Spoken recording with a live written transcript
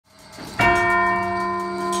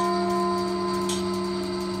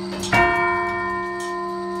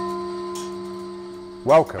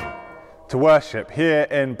Welcome to worship here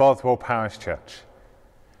in Bothwell Parish Church.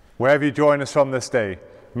 Wherever you join us from this day,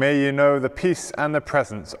 may you know the peace and the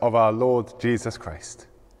presence of our Lord Jesus Christ.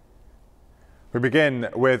 We begin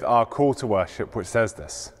with our call to worship, which says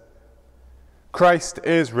this: Christ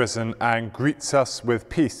is risen and greets us with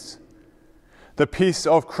peace. The peace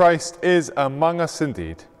of Christ is among us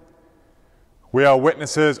indeed. We are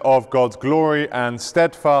witnesses of God's glory and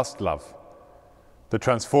steadfast love. The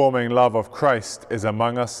transforming love of Christ is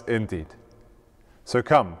among us indeed. So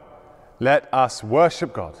come, let us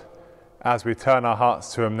worship God as we turn our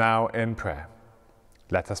hearts to Him now in prayer.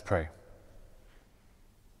 Let us pray.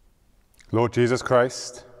 Lord Jesus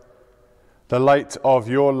Christ, the light of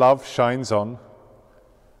your love shines on,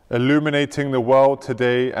 illuminating the world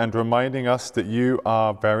today and reminding us that you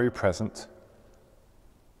are very present.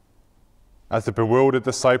 As the bewildered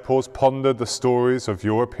disciples pondered the stories of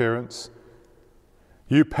your appearance,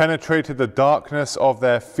 you penetrated the darkness of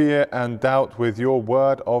their fear and doubt with your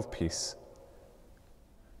word of peace.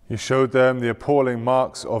 You showed them the appalling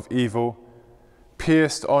marks of evil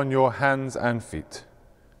pierced on your hands and feet,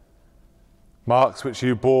 marks which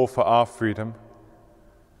you bore for our freedom,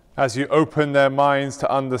 as you opened their minds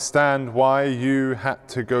to understand why you had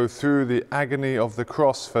to go through the agony of the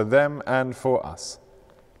cross for them and for us.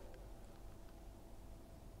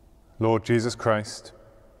 Lord Jesus Christ,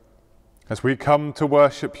 as we come to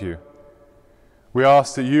worship you, we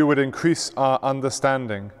ask that you would increase our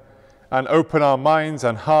understanding and open our minds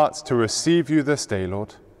and hearts to receive you this day,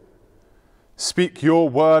 Lord. Speak your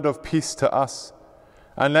word of peace to us,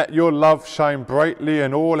 and let your love shine brightly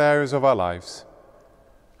in all areas of our lives,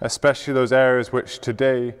 especially those areas which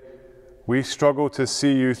today we struggle to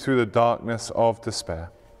see you through the darkness of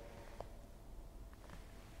despair.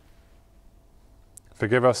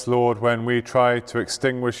 Forgive us, Lord, when we try to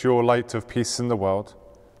extinguish your light of peace in the world.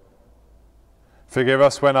 Forgive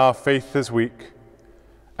us when our faith is weak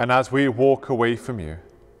and as we walk away from you.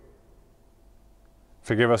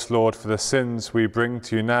 Forgive us, Lord, for the sins we bring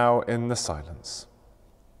to you now in the silence.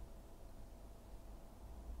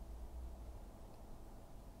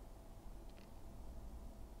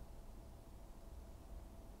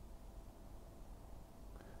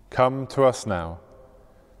 Come to us now,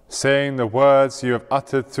 saying the words you have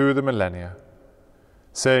uttered through the millennia,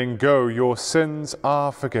 saying, "Go, your sins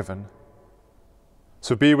are forgiven."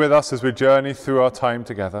 So be with us as we journey through our time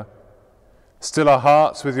together. Still our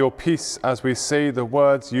hearts with your peace as we say the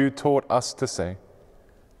words you taught us to say,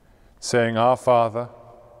 saying, "Our Father,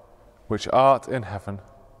 which art in heaven,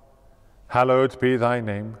 hallowed be thy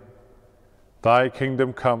name. Thy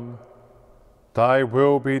kingdom come, thy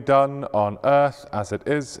will be done on earth as it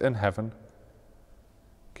is in heaven.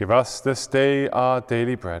 Give us this day our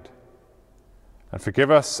daily bread, and forgive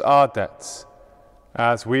us our debts,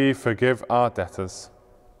 as we forgive our debtors.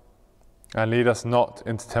 And lead us not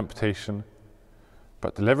into temptation,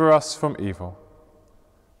 but deliver us from evil.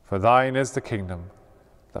 For thine is the kingdom,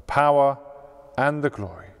 the power, and the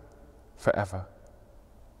glory, forever.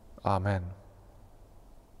 Amen.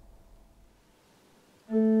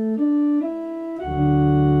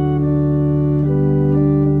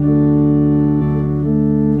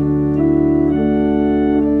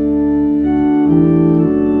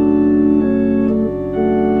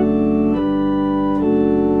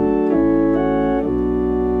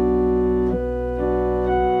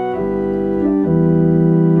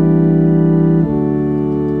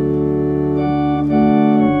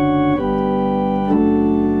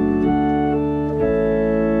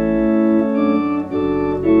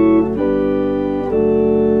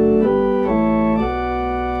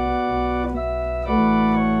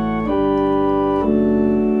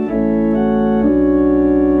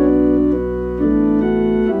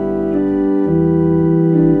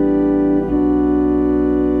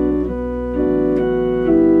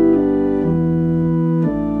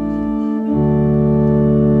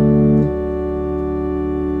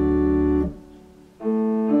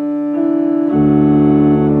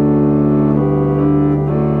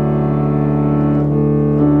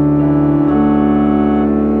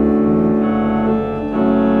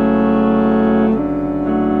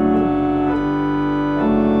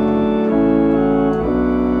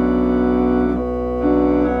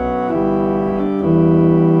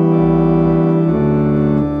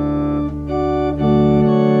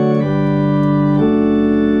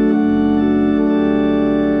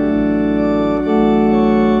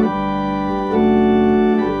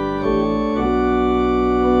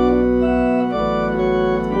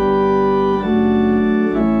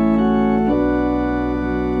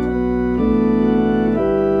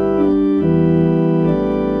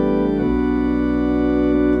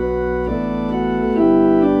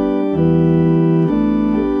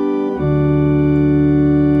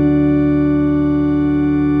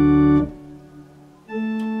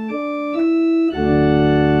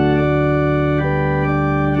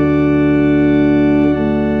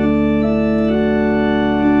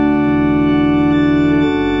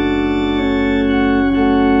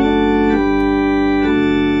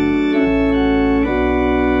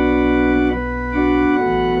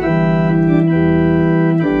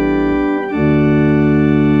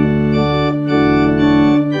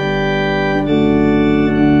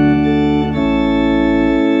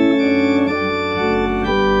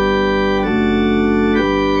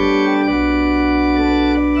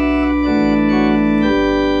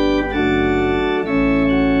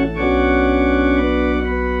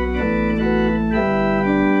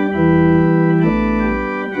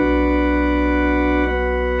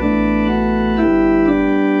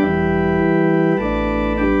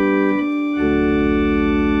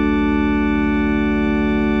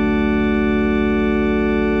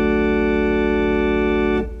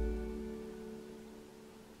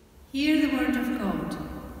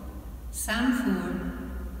 Psalm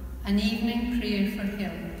 4, an evening prayer for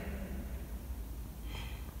help.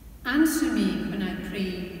 Answer me when I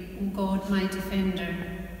pray, O God, my defender.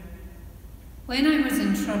 When I was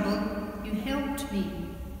in trouble, you helped me.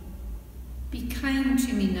 Be kind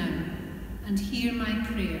to me now and hear my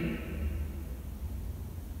prayer.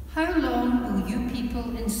 How long will you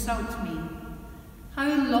people insult me? How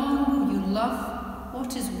long will you love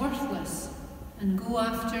what is worthless and go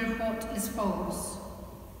after what is false?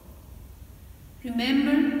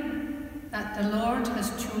 Remember that the Lord has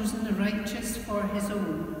chosen the righteous for his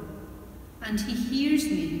own, and he hears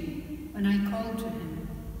me when I call to him.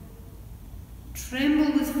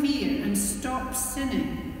 Tremble with fear and stop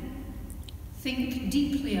sinning. Think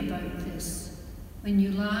deeply about this when you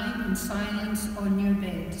lie in silence on your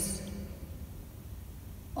beds.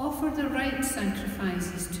 Offer the right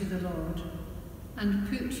sacrifices to the Lord and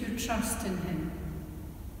put your trust in him.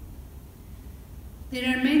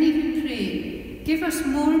 There are many who pray, give us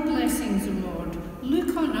more blessings, O Lord.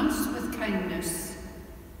 Look on us with kindness.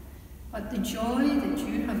 But the joy that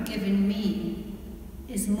you have given me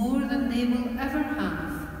is more than they will ever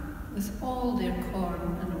have with all their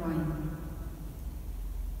corn and wine.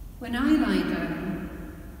 When I lie down,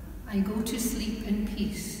 I go to sleep in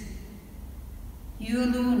peace. You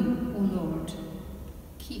alone, O Lord,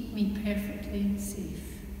 keep me perfectly safe.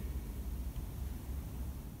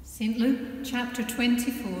 St. Luke chapter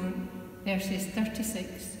 24, verses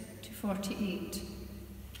 36 to 48.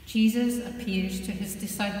 Jesus appears to his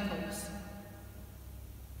disciples.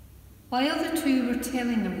 While the two were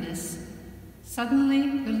telling them this,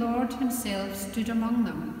 suddenly the Lord himself stood among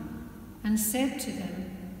them and said to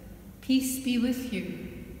them, "Peace be with you."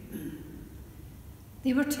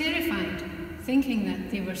 They were terrified, thinking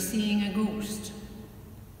that they were seeing a ghost.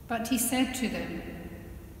 But he said to them,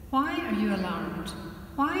 "Why are you alarmed?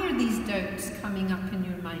 Why are these doubts coming up in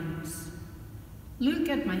your minds? Look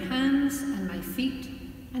at my hands and my feet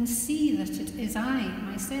and see that it is I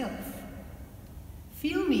myself.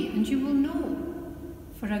 Feel me and you will know,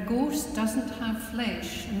 for a ghost doesn't have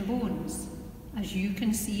flesh and bones, as you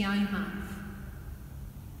can see I have."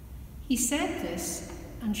 He said this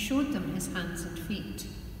and showed them his hands and feet.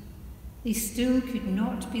 They still could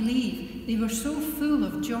not believe. They were so full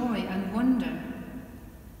of joy and wonder.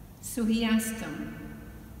 So he asked them,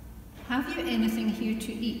 "Have you anything here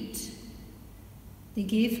to eat?" They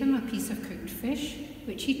gave him a piece of cooked fish,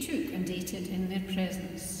 which he took and ate it in their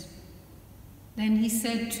presence. Then he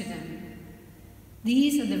said to them,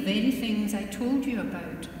 "These are the very things I told you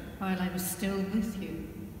about while I was still with you.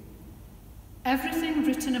 Everything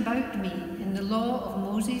written about me in the law of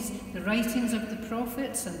Moses, the writings of the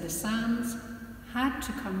prophets and the Psalms had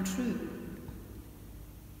to come true."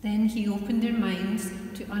 Then he opened their minds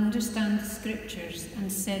to understand the scriptures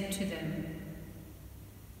and said to them,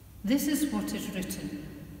 "This is what is written.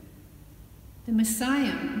 The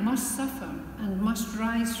Messiah must suffer and must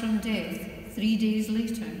rise from death 3 days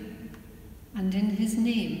later, and in his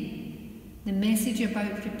name the message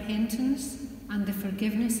about repentance and the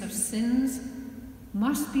forgiveness of sins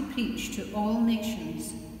must be preached to all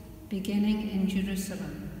nations, beginning in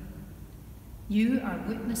Jerusalem. You are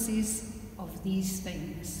witnesses of these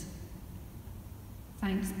things."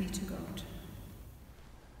 Thanks be to God.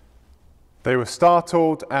 They were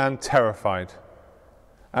startled and terrified,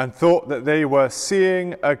 and thought that they were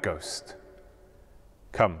seeing a ghost.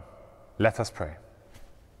 Come, let us pray.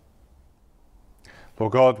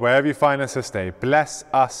 Lord God, wherever you find us this day, bless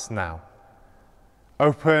us now.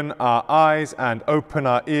 Open our eyes and open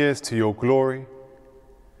our ears to your glory.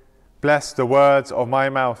 Bless the words of my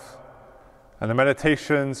mouth and the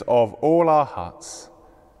meditations of all our hearts.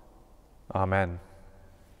 Amen.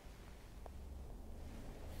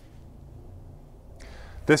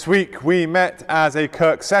 This week we met as a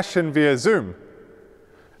Kirk session via Zoom,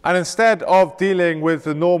 and instead of dealing with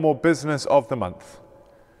the normal business of the month,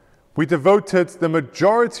 we devoted the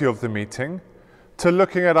majority of the meeting to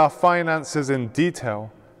looking at our finances in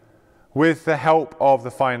detail with the help of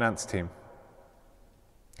the finance team.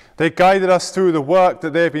 They guided us through the work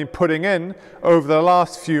that they've been putting in over the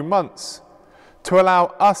last few months to allow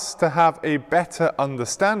us to have a better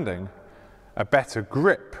understanding, a better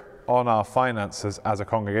grip on our finances as a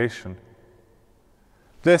congregation.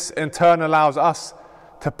 This in turn allows us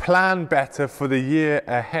to plan better for the year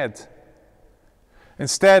ahead.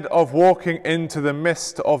 Instead of walking into the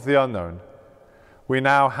mist of the unknown, we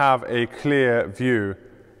now have a clear view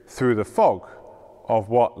through the fog of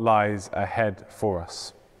what lies ahead for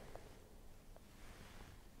us.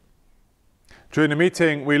 During the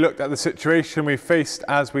meeting, we looked at the situation we faced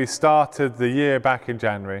as we started the year back in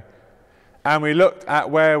January, and we looked at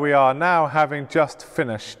where we are now, having just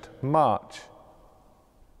finished March.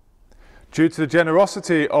 Due to the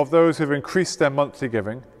generosity of those who have increased their monthly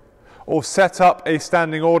giving, or set up a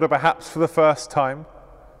standing order perhaps for the first time,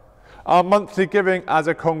 our monthly giving as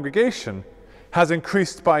a congregation has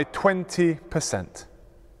increased by 20%,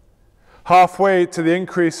 halfway to the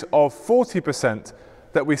increase of 40%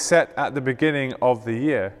 that we set at the beginning of the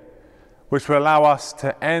year, which will allow us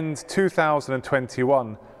to end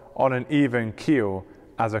 2021 on an even keel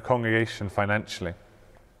as a congregation financially.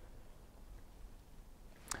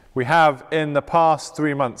 We have, in the past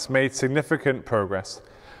 3 months, made significant progress,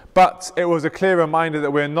 but it was a clear reminder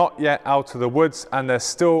that we're not yet out of the woods and there's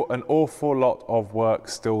still an awful lot of work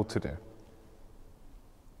still to do.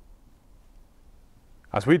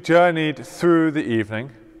 As we journeyed through the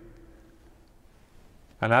evening,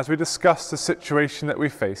 and as we discussed the situation that we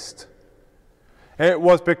faced, it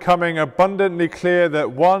was becoming abundantly clear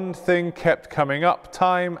that one thing kept coming up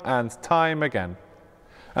time and time again,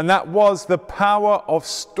 and that was the power of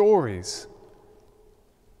stories.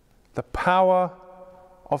 The power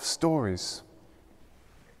of stories.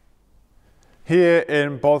 Here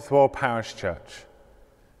in Bothwell Parish Church,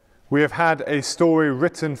 we have had a story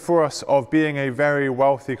written for us of being a very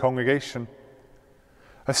wealthy congregation.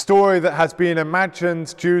 A story that has been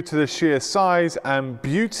imagined due to the sheer size and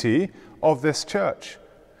beauty of this church,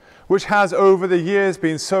 which has over the years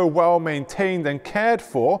been so well maintained and cared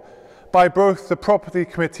for by both the property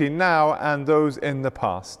committee now and those in the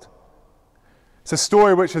past. It's a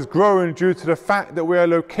story which has grown due to the fact that we are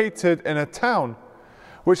located in a town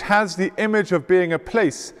which has the image of being a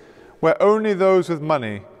place where only those with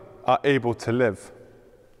money are able to live.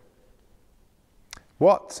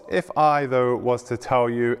 What if I, though, was to tell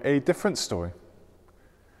you a different story?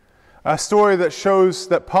 A story that shows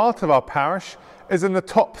that part of our parish is in the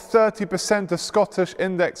top 30% of Scottish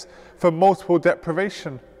index for multiple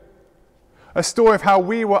deprivation. A story of how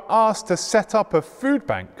we were asked to set up a food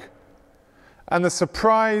bank, and the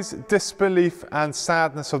surprise, disbelief and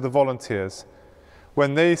sadness of the volunteers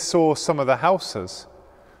when they saw some of the houses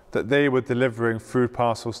that they were delivering food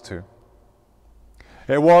parcels to.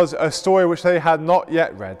 It was a story which they had not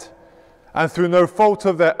yet read, and through no fault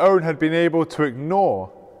of their own had been able to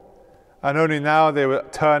ignore, and only now they were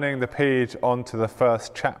turning the page onto the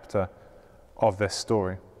first chapter of this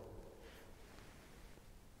story.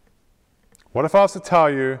 What if I was to tell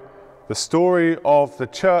you the story of the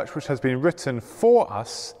church which has been written for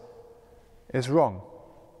us is wrong?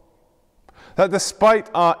 That despite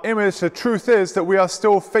our image, the truth is that we are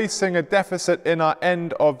still facing a deficit in our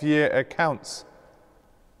end of year accounts.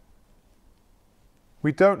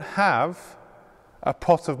 We don't have a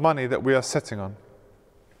pot of money that we are sitting on.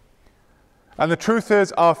 And the truth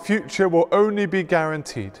is our future will only be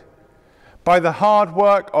guaranteed by the hard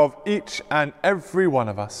work of each and every one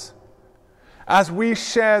of us, as we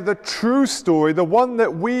share the true story, the one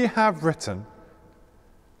that we have written,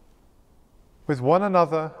 with one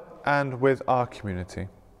another and with our community.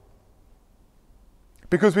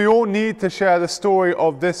 Because we all need to share the story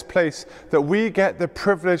of this place that we get the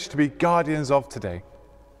privilege to be guardians of today.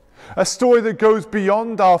 A story that goes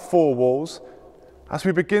beyond our four walls as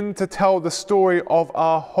we begin to tell the story of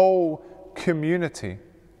our whole community.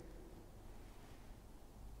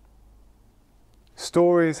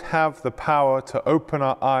 Stories have the power to open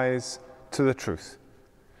our eyes to the truth.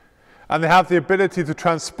 And they have the ability to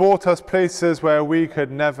transport us places where we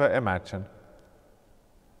could never imagine.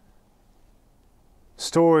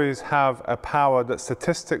 Stories have a power that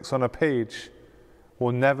statistics on a page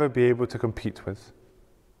will never be able to compete with.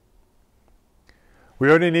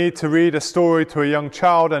 We only need to read a story to a young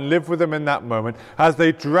child and live with them in that moment as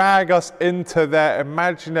they drag us into their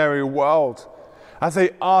imaginary world, as they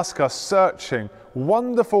ask us searching,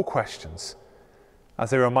 wonderful questions, as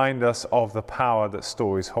they remind us of the power that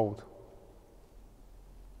stories hold.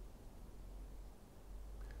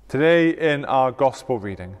 Today in our Gospel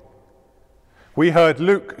reading, we heard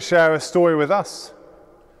Luke share a story with us,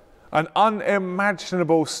 an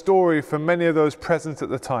unimaginable story for many of those present at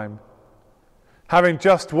the time, having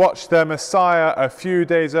just watched their Messiah a few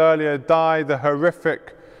days earlier die the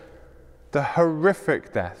horrific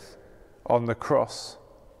death on the cross.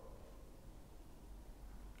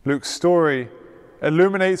 Luke's story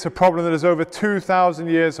illuminates a problem that is over 2,000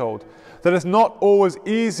 years old, that it's not always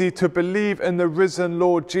easy to believe in the risen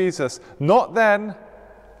Lord Jesus, not then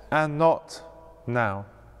and not now.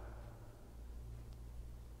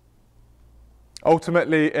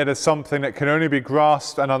 Ultimately, it is something that can only be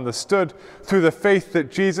grasped and understood through the faith that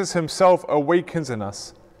Jesus himself awakens in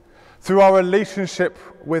us, through our relationship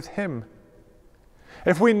with him.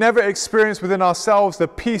 if we never experience within ourselves the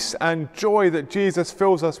peace and joy that Jesus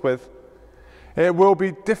fills us with, it will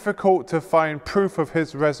be difficult to find proof of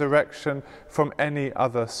his resurrection from any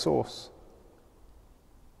other source.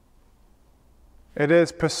 It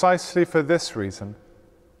is precisely for this reason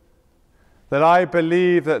that I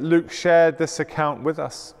believe that Luke shared this account with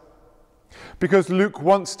us. Because Luke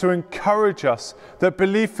wants to encourage us that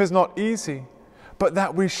belief is not easy, but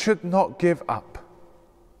that we should not give up.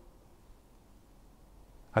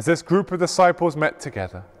 As this group of disciples met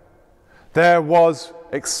together, there was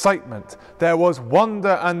excitement, there was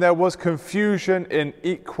wonder, and there was confusion in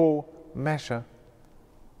equal measure.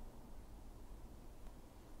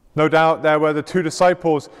 No doubt there were the two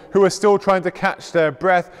disciples who were still trying to catch their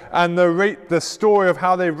breath and narrate the story of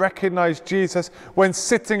how they recognized Jesus when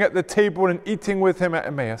sitting at the table and eating with him at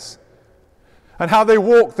Emmaus, and how they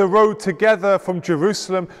walked the road together from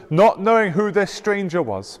Jerusalem, not knowing who this stranger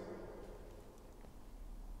was.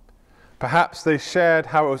 Perhaps they shared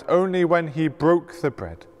how it was only when he broke the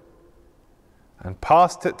bread and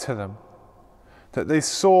passed it to them that they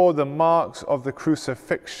saw the marks of the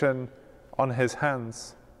crucifixion on his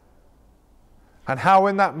hands. And how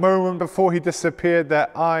in that moment before he disappeared,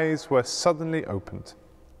 their eyes were suddenly opened.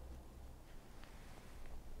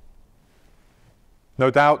 No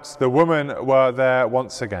doubt the women were there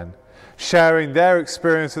once again, sharing their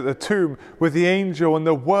experience at the tomb with the angel and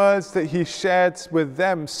the words that he shared with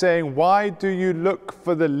them, saying, "Why do you look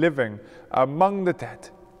for the living among the dead?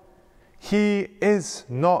 He is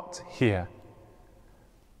not here,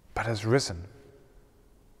 but has risen."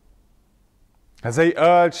 As they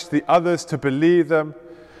urged the others to believe them,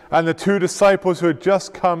 and the two disciples who had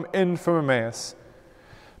just come in from Emmaus,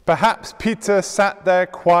 perhaps Peter sat there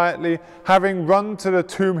quietly, having run to the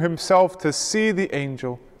tomb himself to see the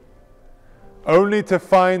angel, only to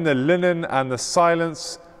find the linen and the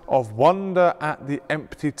silence of wonder at the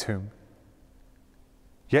empty tomb,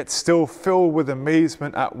 yet still filled with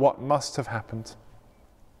amazement at what must have happened.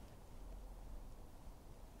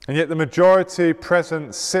 And yet the majority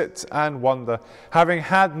present sit and wonder, having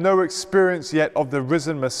had no experience yet of the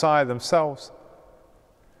risen Messiah themselves.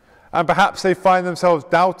 And perhaps they find themselves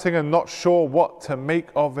doubting and not sure what to make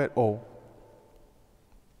of it all.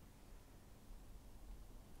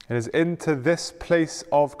 It is into this place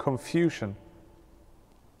of confusion,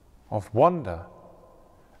 of wonder,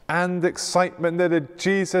 and excitement that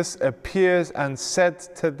Jesus appears and said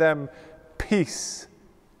to them, "Peace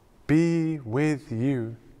be with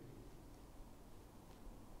you."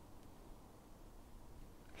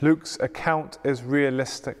 Luke's account is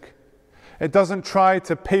realistic. It doesn't try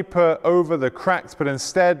to paper over the cracks, but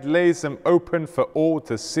instead lays them open for all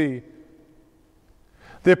to see.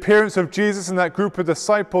 The appearance of Jesus and that group of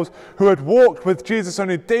disciples who had walked with Jesus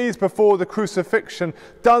only days before the crucifixion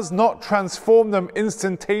does not transform them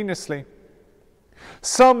instantaneously.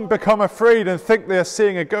 Some become afraid and think they are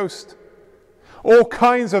seeing a ghost. All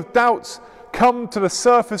kinds of doubts come to the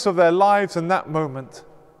surface of their lives in that moment.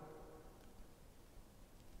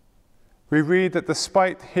 We read that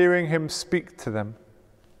despite hearing him speak to them,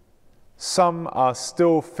 some are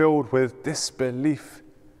still filled with disbelief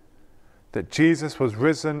that Jesus was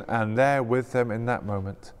risen and there with them in that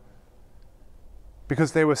moment,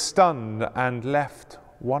 because they were stunned and left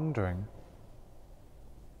wondering.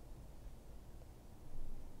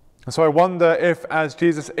 And so I wonder if, as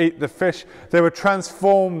Jesus ate the fish, they were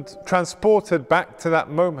transported back to that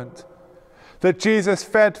moment, that Jesus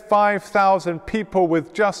fed 5,000 people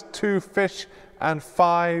with just 2 fish and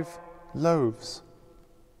 5 loaves.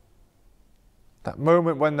 That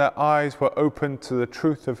moment when their eyes were opened to the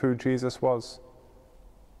truth of who Jesus was.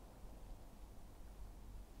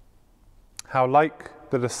 How like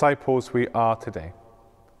the disciples we are today.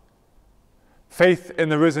 Faith in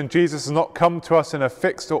the risen Jesus has not come to us in a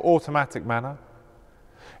fixed or automatic manner.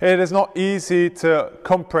 It is not easy to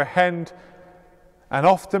comprehend and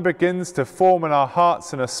often begins to form in our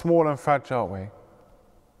hearts in a small and fragile way.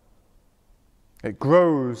 It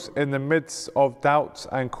grows in the midst of doubts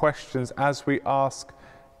and questions as we ask,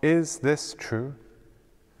 is this true?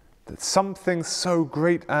 That something so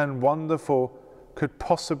great and wonderful could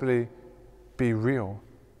possibly be real?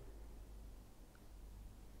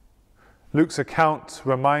 Luke's account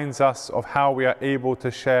reminds us of how we are able to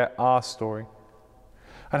share our story,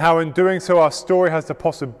 and how in doing so our story has the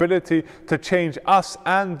possibility to change us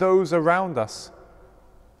and those around us.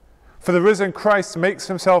 For the risen Christ makes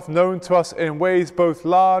himself known to us in ways both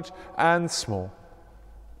large and small.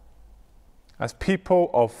 As people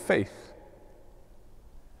of faith,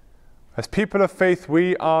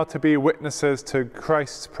 we are to be witnesses to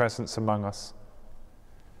Christ's presence among us.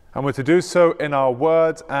 And we're to do so in our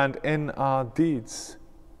words and in our deeds.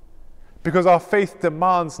 because our faith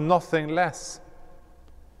demands nothing less.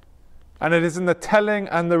 And it is in the telling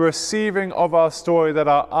and the receiving of our story that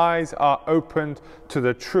our eyes are opened to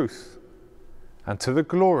the truth and to the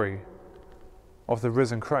glory of the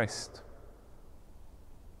risen Christ.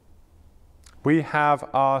 We have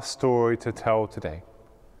our story to tell today.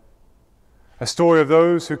 A story of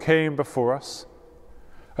those who came before us.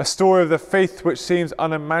 A story of the faith which seems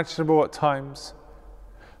unimaginable at times.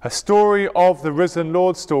 A story of the risen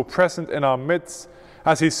Lord still present in our midst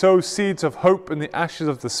as he sows seeds of hope in the ashes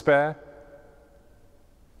of despair.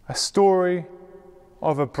 A story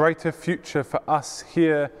of a brighter future for us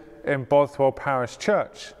here in Bothwell Parish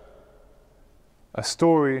Church. A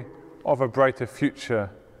story of a brighter future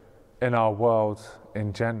in our world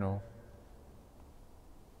in general.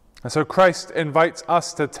 And so Christ invites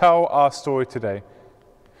us to tell our story today,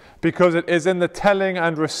 because it is in the telling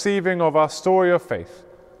and receiving of our story of faith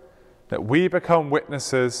that we become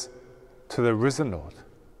witnesses to the risen Lord.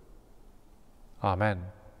 Amen.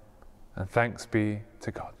 And thanks be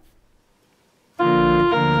to God.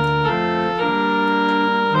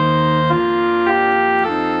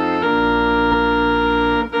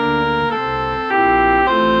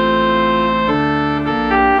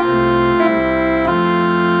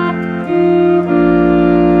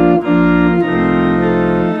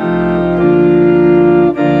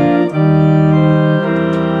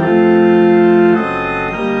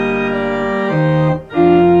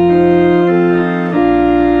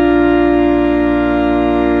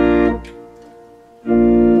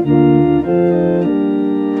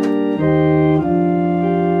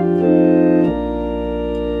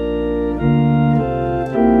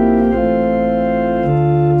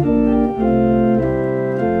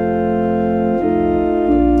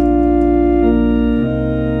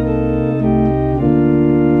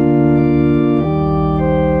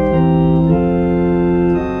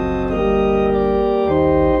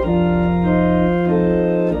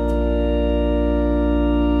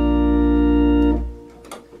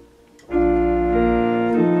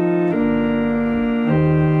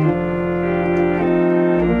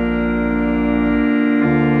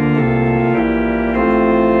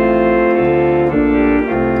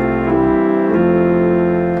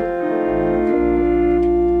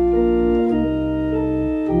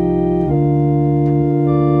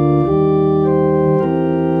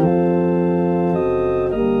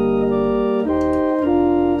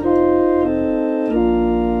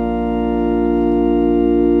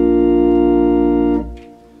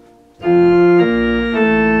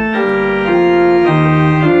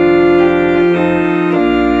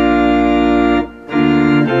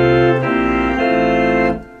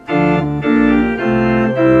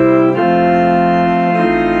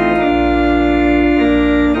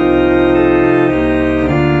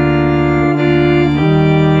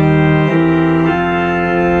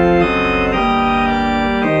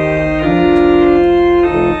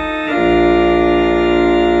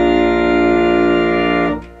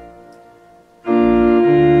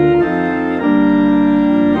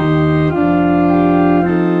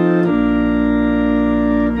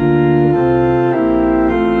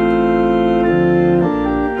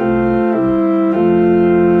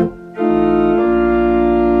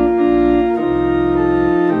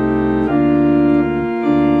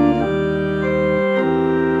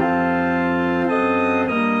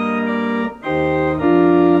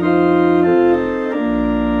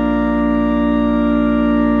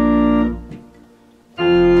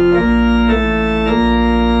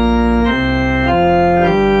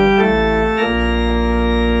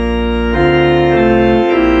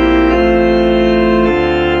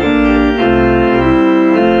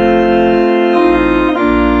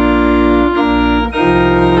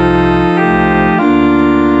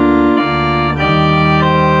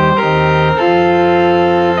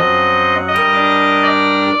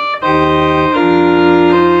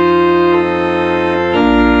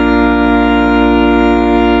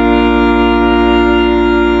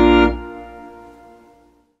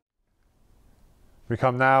 We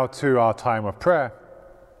come now to our time of prayer,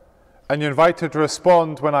 and you're invited to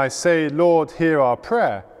respond when I say, Lord, hear our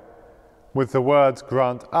prayer, with the words,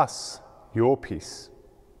 grant us your peace.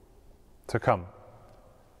 To come,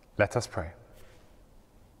 let us pray.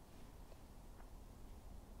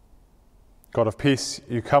 God of peace,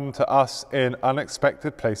 you come to us in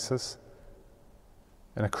unexpected places,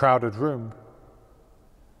 in a crowded room,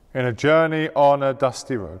 in a journey on a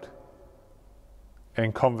dusty road,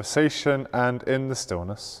 in conversation and in the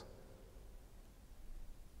stillness.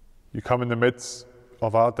 You come in the midst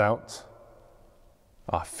of our doubt,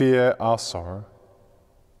 our fear, our sorrow.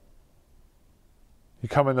 You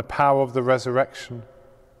come in the power of the resurrection,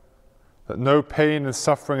 that no pain and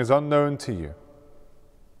suffering is unknown to you.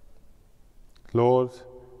 Lord,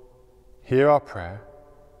 hear our prayer.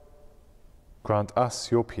 Grant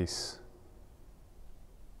us your peace.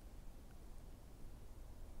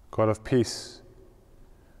 God of peace,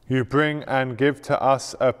 you bring and give to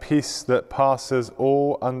us a peace that passes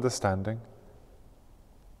all understanding.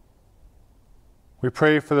 We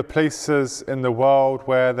pray for the places in the world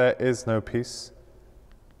where there is no peace,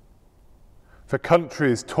 for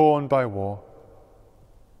countries torn by war,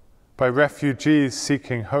 by refugees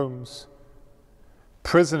seeking homes,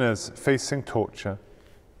 prisoners facing torture,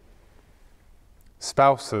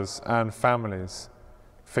 spouses and families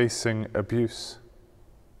facing abuse.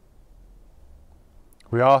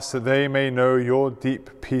 We ask that they may know your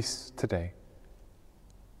deep peace today.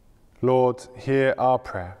 Lord, hear our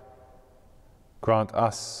prayer. Grant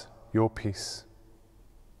us your peace.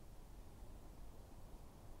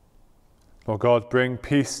 Lord God, bring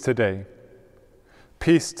peace today.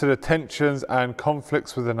 Peace to the tensions and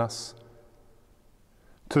conflicts within us,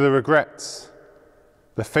 to the regrets,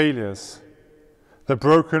 the failures, the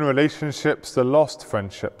broken relationships, the lost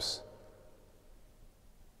friendships.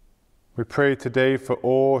 We pray today for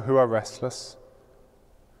all who are restless,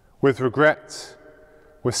 with regret,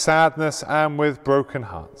 with sadness, and with broken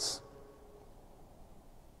hearts.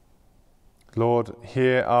 Lord,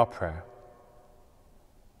 hear our prayer.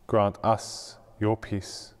 Grant us your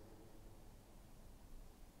peace.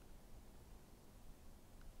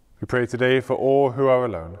 We pray today for all who are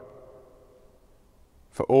alone,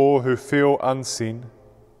 for all who feel unseen,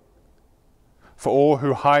 for all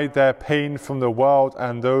who hide their pain from the world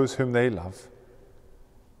and those whom they love.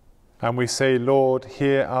 And we say, Lord,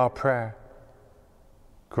 hear our prayer.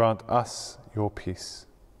 Grant us your peace.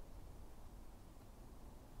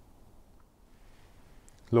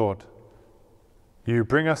 Lord, you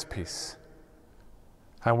bring us peace,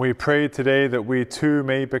 and we pray today that we too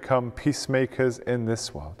may become peacemakers in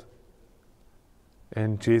this world.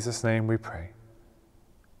 In Jesus' name we pray.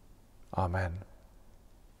 Amen.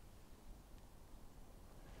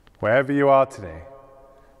 Wherever you are today,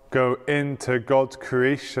 go into God's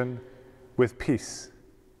creation with peace.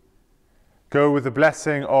 Go with the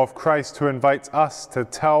blessing of Christ, who invites us to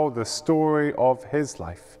tell the story of his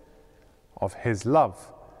life, of his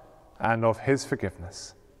love, and of his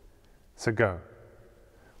forgiveness. So go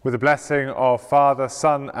with the blessing of Father,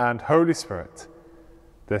 Son, and Holy Spirit,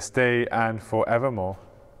 this day and forevermore.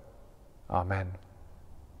 Amen.